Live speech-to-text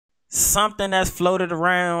something that's floated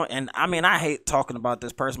around, and I mean, I hate talking about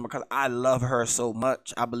this person because I love her so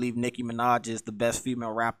much. I believe Nicki Minaj is the best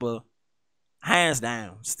female rapper, hands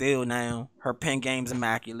down, still now. Her pen game's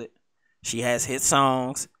immaculate. She has hit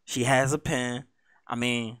songs. She has a pen. I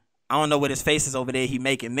mean, I don't know what his face is over there. He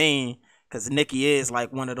making mean because Nicki is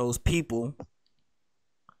like one of those people.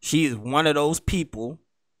 She is one of those people.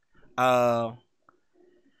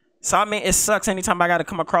 So I mean, it sucks anytime I got to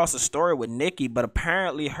come across a story with Nicki, but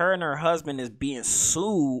apparently her and her husband is being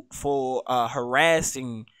sued for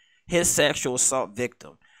harassing his sexual assault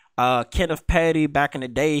victim. Kenneth Petty, back in the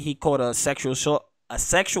day, he caught a sexual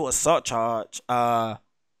assault charge.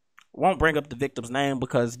 Won't bring up the victim's name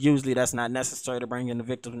because usually that's not necessary to bring in the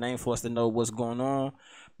victim's name for us to know what's going on.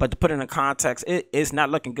 But to put it in context, it's not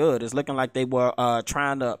looking good. It's looking like they were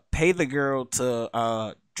trying to pay the girl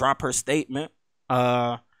to drop her statement.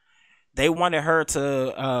 They wanted her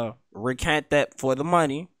to recant that for the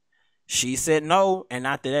money. She said no, and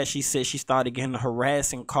after that, she said she started getting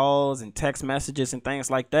harassing calls and text messages and things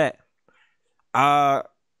like that.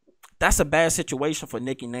 That's a bad situation for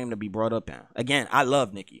Nicki's name to be brought up in. Again, I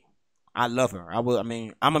love Nicki. I love her. I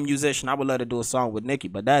mean, I'm a musician. I would love to do a song with Nicki,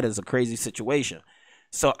 but that is a crazy situation.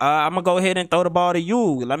 So I'm gonna go ahead and throw the ball to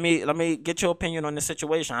you. Let me get your opinion on the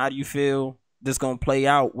situation. How do you feel this gonna play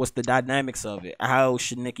out? What's the dynamics of it? How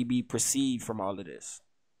should Nicki be perceived from all of this?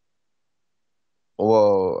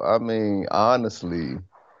 Well, I mean, honestly,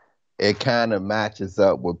 it kind of matches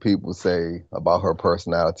up what people say about her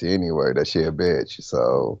personality anyway, that she a bitch.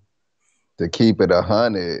 So to keep it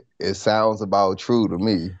 100, it sounds about true to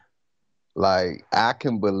me. Like, I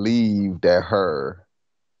can believe that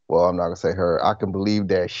well, I'm not gonna say her, I can believe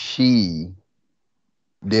that she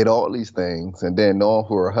did all these things, and then knowing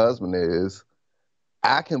who her husband is,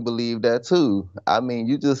 I can believe that too. I mean,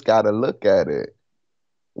 you just gotta look at it.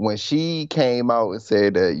 When she came out and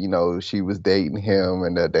said that, she was dating him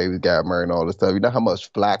and that they got married and all this stuff, you know how much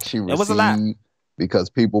flack she It was a lot. received because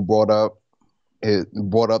people brought up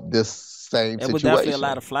this same It was definitely a situation.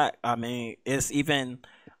 lot of flack. I mean, it's even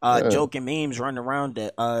Yeah. joking memes running around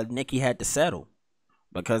that Nicki had to settle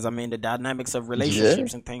because I mean the dynamics of Yeah.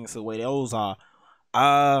 relationships and things the way those are.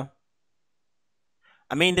 Uh,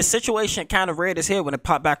 I mean the situation kind of reared its head when it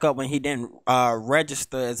popped back up when he didn't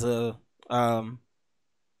register as a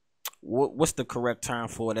what's the correct term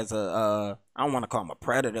for it, as a I don't want to call him a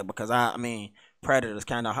predator because I mean predators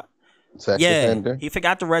kind of. Sex Yeah, offender. he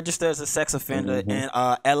forgot to register as a sex offender Hmm. in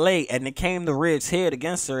L.A. and it came to rear its head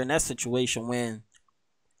against her in that situation when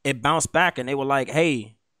it bounced back and they were like,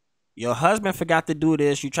 "Hey, your husband forgot to do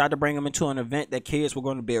this. You tried to bring him into an event that kids were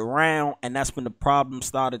going to be around, and that's when the problem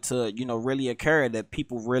started to, really occur. That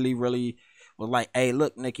people really, really were like, "Hey,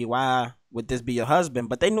 look, Nicki, why would this be your husband?"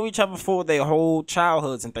 But they knew each other for their whole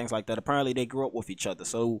childhoods and things like that. Apparently, they grew up with each other,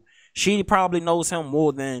 so she probably knows him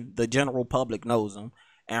more than the general public knows him.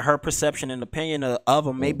 And her perception and opinion of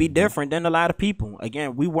him may be Hmm. different than a lot of people.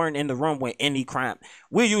 Again, we weren't in the room when any crime.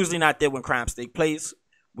 We're usually not there when crimes take place.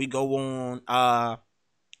 We go on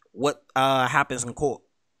what happens in court,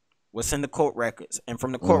 what's in the court records, and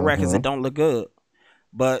from the court records, it Hmm. don't look good.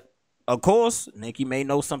 But of course, Nicki may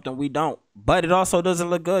know something we don't. But it also doesn't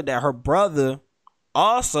look good that her brother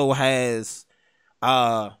also has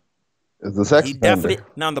It's a sex he definitely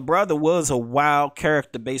offender. now the brother was a wild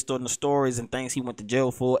character based on the stories and things he went to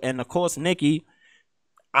jail for, and of course Nicki,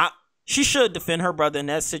 I she should defend her brother in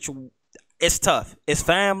that situation. It's tough. It's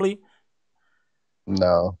family.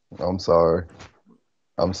 No, I'm sorry.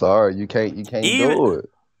 I'm sorry. You can't Even do it.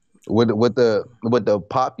 With the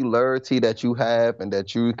popularity that you have and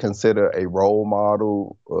that you consider a role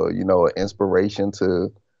model, an inspiration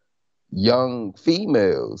to young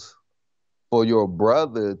females, for your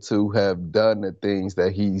brother to have done the things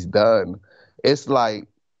that he's done, it's like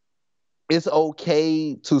it's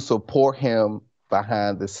okay to support him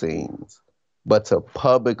behind the scenes, but to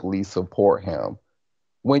publicly support him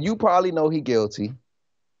when you probably know he guilty,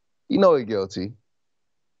 he guilty.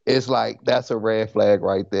 It's like that's a red flag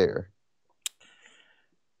right there.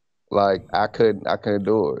 Like I couldn't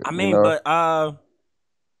do it, I mean, but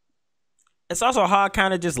it's also hard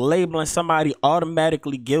kind of just labeling somebody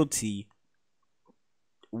automatically guilty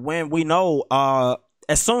when we know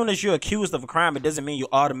as soon as you're accused of a crime, it doesn't mean you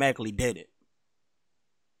automatically did it.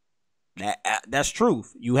 That's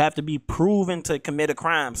truth. You have to be proven to commit a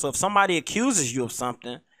crime. So if somebody accuses you of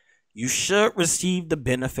something, you should receive the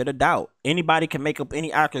benefit of doubt. Anybody can make up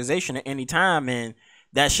any accusation at any time, and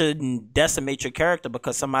that shouldn't decimate your character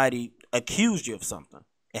because somebody accused you of something.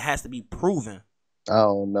 It has to be proven. I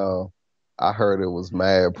don't know. I heard it was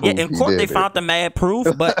mad Yeah, proof in he court they did it. found the mad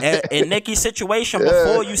proof, but in Nicki's situation, Yeah,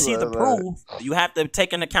 before you see the like, proof, you have to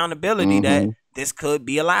take an accountability that mm-hmm. this could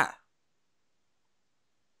be a lie.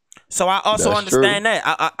 So I also That's true. understand that.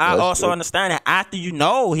 I That's also true. understand that after you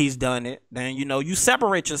know he's done it, then you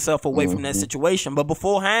separate yourself away from that Mm-hmm. situation. But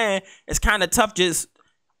beforehand, it's kind of tough just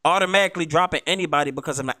automatically dropping anybody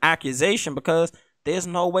because of an accusation, because there's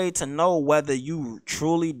no way to know whether you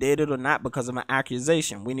truly did it or not because of an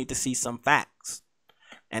accusation. We need to see some facts.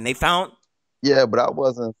 And they found. Yeah, but I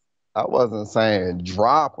wasn't saying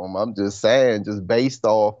drop them. I'm just saying just based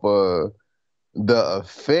off of the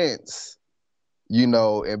offense,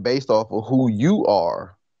 and based off of who you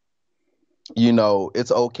are,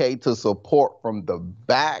 it's okay to support from the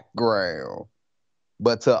background,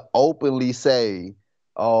 but to openly say,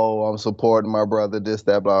 "Oh, I'm supporting my brother," this,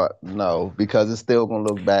 that, blah, no, because it's still gonna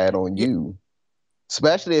look bad on Yeah, you,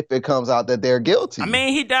 especially if it comes out that they're I guilty.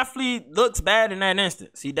 mean, he definitely looks bad in that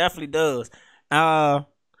instance. He definitely does.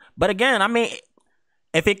 But again, I mean,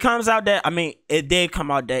 if it comes out that, I mean, it did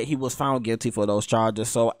come out that he was found guilty for those charges.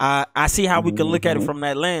 So I see how we can look at it Hmm. from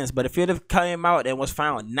that lens. But if it have came out and was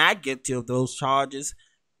found not guilty of those charges,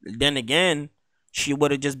 then again, she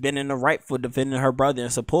would have just been in the right for defending her brother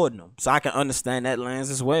and supporting him. So I can understand that lens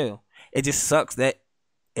as well. It just sucks that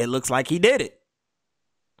it looks like he did it.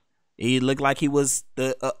 He looked like he was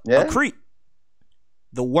a Yeah, creep,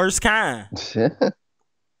 the worst kind. the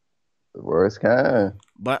worst kind.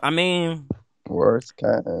 But I mean, Worst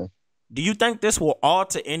kind. do you think this will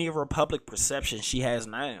alter any of her public perception she has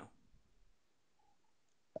now?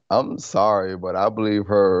 I'm sorry, but I believe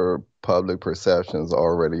her public perception's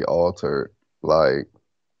already altered. Like,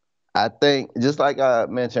 I think, just like I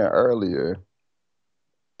mentioned earlier,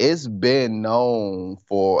 it's been known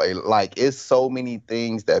for it's so many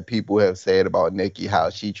things that people have said about Nicki, how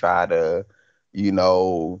she tried to, you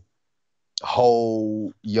know,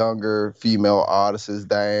 hold younger female artists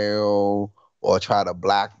down, or try to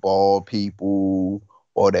blackball people,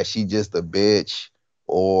 or that she just a bitch,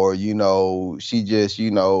 or she just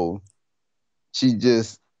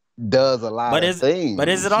does a lot But of is it things.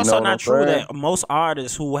 You also know what not I'm true saying? that most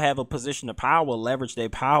artists who have a position of power leverage their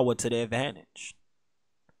power to their advantage?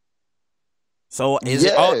 So Yeah, is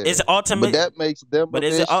it but ultimate? that makes them a But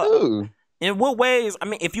is it bitch too. in what ways? I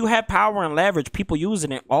mean, if you have power and leverage, people use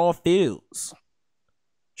it in all fields.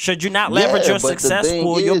 Should you not leverage Yeah, your but the success thing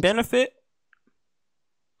for your is, benefit?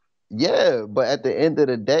 yeah, but at the end of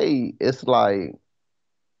the day, it's like,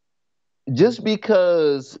 just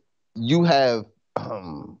because you have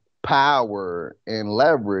power and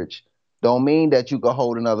leverage don't mean that you can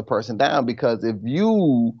hold another person down, because if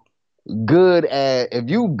you good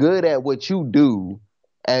at what you do,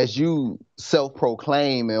 as you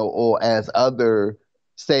self-proclaim, or as other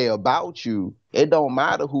say about you, it don't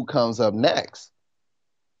matter who comes up next.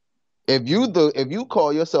 If you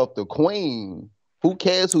call yourself the queen, who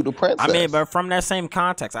cares who the I mean, princess? but from that same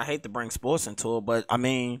context, I hate to bring sports into it, but I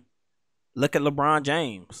mean, look at LeBron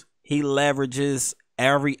James. He leverages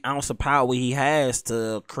every ounce of power he has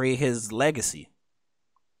to create his legacy.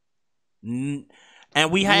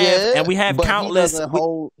 And we have Yeah, but he countless.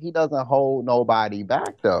 doesn't hold nobody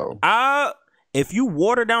back though. Uh if you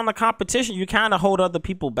water down the competition, you kind of hold other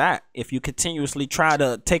people back. If you continuously try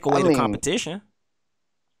to take I away the mean, competition,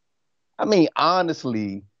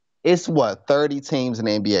 honestly, it's what, 30 teams in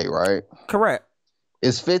the NBA, right? correct,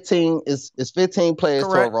 It's 15. It's 15 players to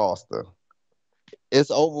a correct. roster.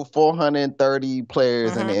 It's over 430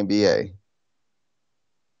 players in the Mm-hmm. NBA.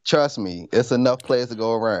 Trust me, it's enough players to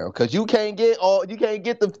go around, because you can't get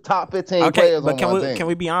the top 15 Okay, players but on one can team.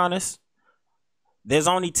 we be honest? There's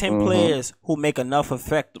only 10 Hmm. players who make enough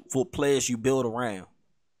effect for players you build around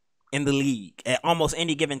in the league at almost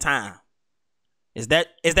any given time. Is that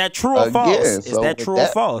true or false? Again, Is so that with true or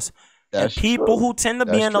that, false? And that's people true. who tend to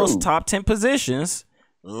be That's in those true. top 10 positions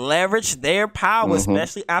leverage their power, Hmm.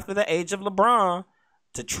 especially after the age of LeBron,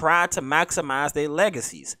 to try to maximize their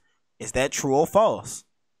legacies. Is that true or false?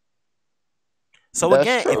 So That's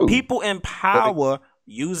again, if true. people in But power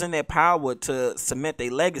using their power to cement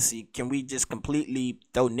their legacy, can we just completely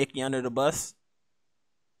throw Nicki under the bus?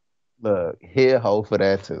 look, he'll hold for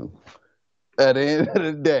that too. At the end of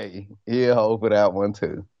the day, he'll hold for that one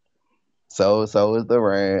too. So is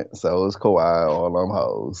Durant. So is Kawhi. All them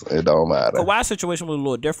hoes. It don't matter. Kawhi's situation was a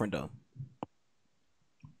little different though.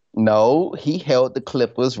 No, he held the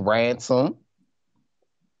Clippers ransom.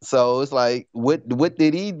 So it's like, what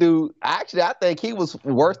did he do? Actually, I think he was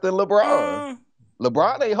worse than LeBron. Mm,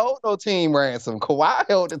 LeBron ain't hold no team ransom. Kawhi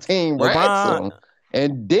held the team LeBron, ransom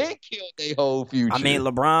and did kill their whole I mean,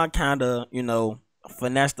 future. LeBron kind of,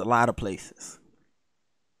 finessed a lot of places.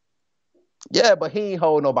 Yeah, but he ain't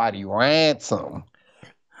hold nobody ransom.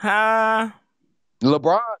 Ha.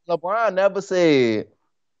 LeBron never said,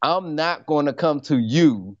 I'm not going to come to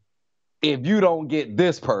you if you don't get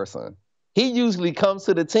this person. He usually comes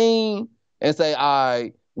to the team and say, all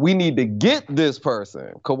right, we need to get this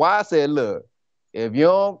person. Kawhi said, look, if you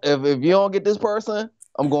don't get this person,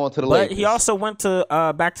 I'm going to the But he Lakers. also went to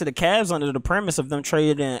back to the Cavs under the premise of them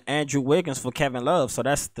trading Andrew Wiggins for Kevin Love. So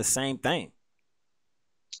that's the same thing.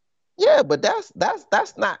 Yeah, but that's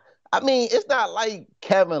not. I mean, it's not like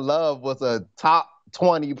Kevin Love was a top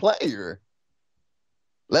 20 player.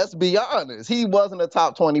 Let's be honest. He wasn't a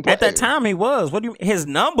top 20 At that player. time, he was. What do you? His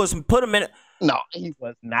numbers put him in. No, he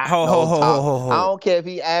was not Ho ho no ho ho top. ho I ho. don't care if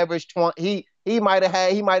he averaged 20. He might have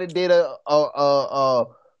did a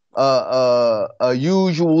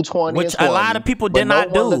usual 20 and Which a lot of 20, people but did no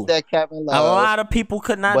not one looked do. at Kevin A Love. lot of people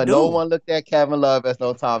could not But no do. one looked at Kevin Love as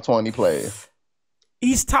no top 20 player.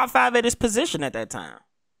 He's top 5 at his position at that time.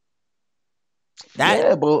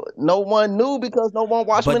 Yeah, but no one knew because no one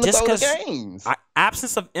watched But just Minnesota because games.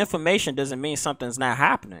 absence of information doesn't mean something's not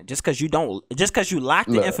happening. Just because you lack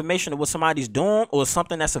the Look, information of what somebody's doing or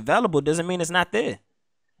something that's available doesn't mean it's not there.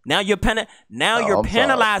 Now you're I'm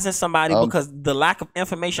penalizing somebody sorry. because the lack of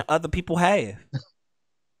information other people have.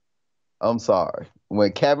 I'm sorry.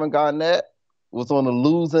 When Kevin Garnett was on the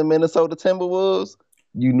losing Minnesota Timberwolves,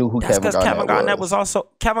 you knew who That's Kevin because Kevin Garnett Garnett was. was also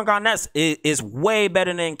Kevin Garnett is way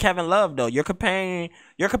better than Kevin Love though. You're comparing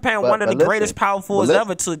one of the greatest power forwards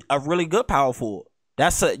ever to a really good power forward.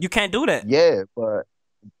 You can't do that. Yeah, but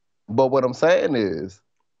what I'm saying is,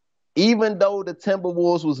 even though the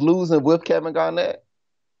Timberwolves was losing with Kevin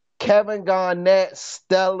Garnett's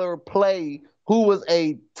stellar play, who was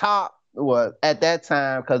a top, well, at that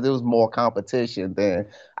time, because it was more competition then,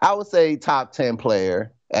 I would say top 10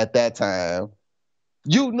 player at that time.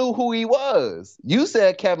 You knew who he was. You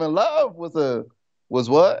said Kevin Love was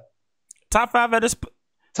what? Top 5 at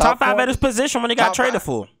his position when he got traded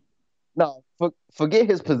for. No, forget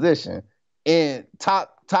his position. In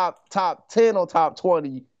top 10 or top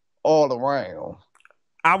 20 all around.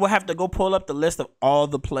 I would have to go pull up the list of all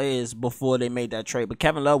the players before they made that trade. But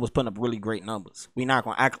Kevin Love was putting up really great numbers. We not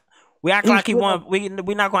gonna act. We act like he won. We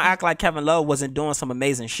not gonna act like Kevin Love wasn't doing some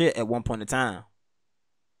amazing shit at one point in time.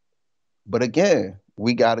 But again,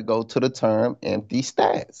 we got to go to the term empty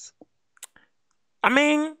stats. I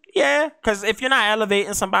mean, yeah, because if you're not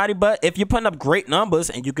elevating somebody, but if you're putting up great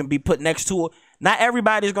numbers and you can be put next to it, not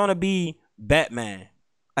everybody's gonna be Batman.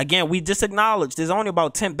 Again, we just acknowledged there's only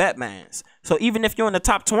about 10 Batmans. So even if you're in the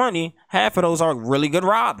top 20, half of those are really good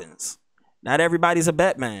Robins. Not everybody's a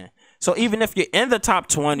Batman. So even if you're in the top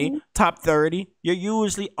 20, top 30, you're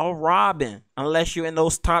usually a Robin. Unless you're in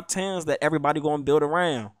those top 10s that everybody going to build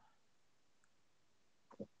around.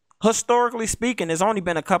 Historically speaking, there's only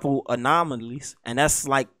been a couple anomalies. And that's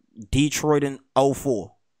like Detroit in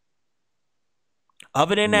 04.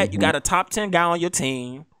 Other than that, you got a top 10 guy on your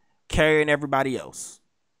team carrying everybody else.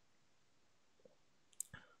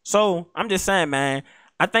 So, I'm just saying, man,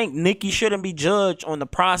 I think Nicki shouldn't be judged on the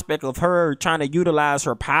prospect of her trying to utilize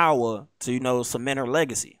her power to, cement her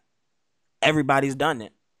legacy. Everybody's done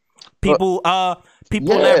it. People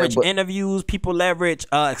leverage interviews, people leverage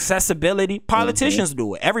accessibility. Politicians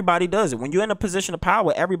do it. Everybody does it. When you're in a position of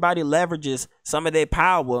power, everybody leverages some of their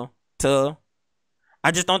power to. I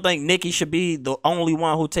just don't think Nicki should be the only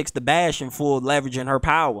one who takes the bashing for leveraging her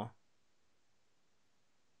power.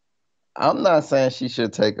 I'm not saying she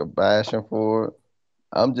should take a bashing for it.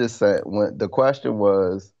 I'm just saying when the question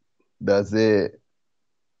was, does it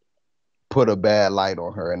put a bad light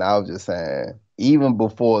on her? And I was just saying, even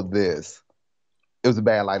before this, it was a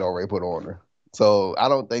bad light already put on her. So I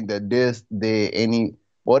don't think that this did any.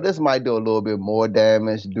 Well, this might do a little bit more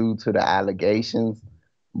damage due to the allegations,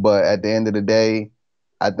 but at the end of the day,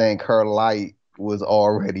 I think her light was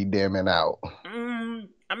already dimming out.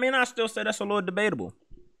 I mean, I still say that's a little debatable.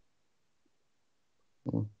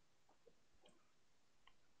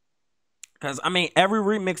 Because, I mean, every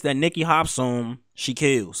remix that Nicki hops on, she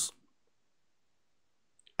kills.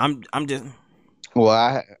 I'm just... Well,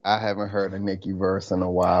 I haven't heard a Nicki verse in a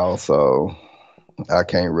while, so I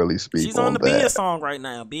can't really speak on that. She's on the Bia song right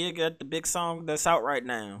now. Bia got the big song that's out right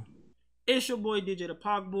now. It's your boy,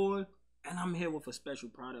 DJTheParkBoy, and I'm here with a special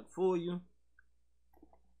product for you.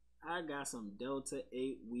 I got some Delta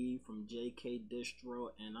 8 weed from JK Distro,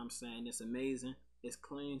 and I'm saying it's amazing. It's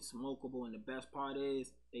clean, smokable, and the best part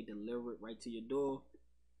is they deliver it right to your door.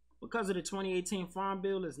 Because of the 2018 Farm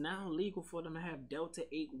Bill, it's now legal for them to have Delta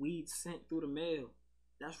 8 weed sent through the mail.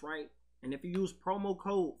 That's right. And if you use promo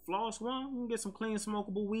code FLOSS1, you can get some clean,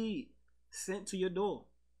 smokable weed sent to your door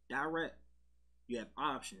direct. you have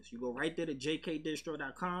options. You go right there to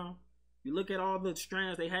jkdistro.com. You look at all the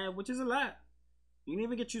strands they have, which is a lot. You can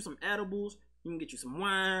even get you some edibles. You can get you some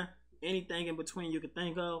wine. Anything in between you can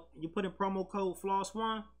think of. You put in promo code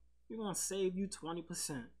FLOSS1, we're going to save you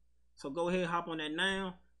 20%. So go ahead, hop on that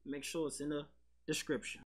now. Make sure it's in the description.